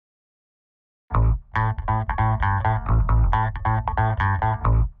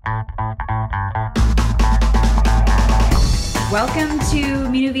Welcome to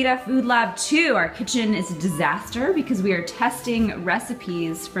Minuvita Food Lab 2. Our kitchen is a disaster because we are testing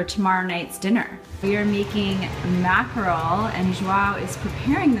recipes for tomorrow night's dinner. We are making mackerel and Joao is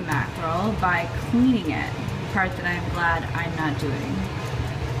preparing the mackerel by cleaning it, the part that I'm glad I'm not doing.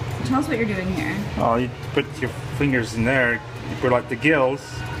 So tell us what you're doing here. Oh, you put your fingers in there, you put like the gills,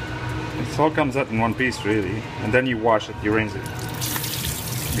 it all comes out in one piece really, and then you wash it, you rinse it.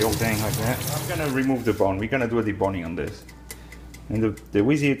 The whole thing like that. I'm gonna remove the bone, we're gonna do a deboning on this. And the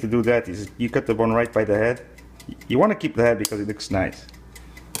easier to do that is you cut the bone right by the head. You want to keep the head because it looks nice.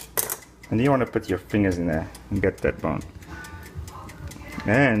 And you want to put your fingers in there and get that bone.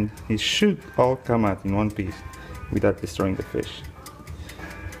 And it should all come out in one piece without destroying the fish.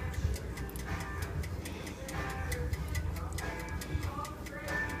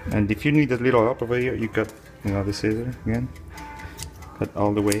 And if you need a little help over here, you cut, the scissor again. Cut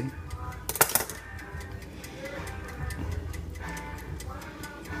all the way.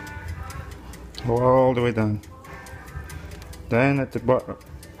 All the way down. Then at the bottom,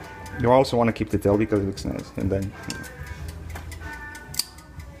 you also want to keep the tail because it looks nice. And then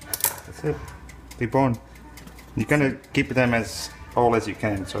that's it. Debone. You kind of keep them as whole as you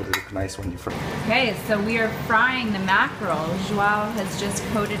can so they look nice when you fry. Okay, so we are frying the mackerel. Joao has just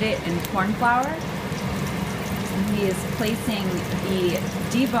coated it in corn flour. And he is placing the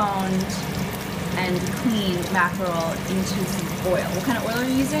deboned and cleaned mackerel into some oil. What kind of oil are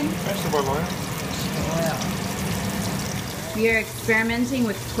you using? Vegetable oil. We are experimenting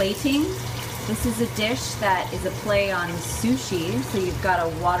with plating. This is a dish that is a play on sushi. So you've got a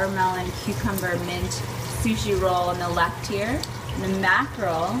watermelon, cucumber, mint sushi roll on the left here. And the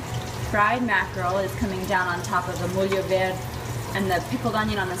mackerel, fried mackerel, is coming down on top of the molho verde, and the pickled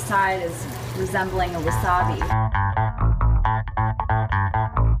onion on the side is resembling a wasabi.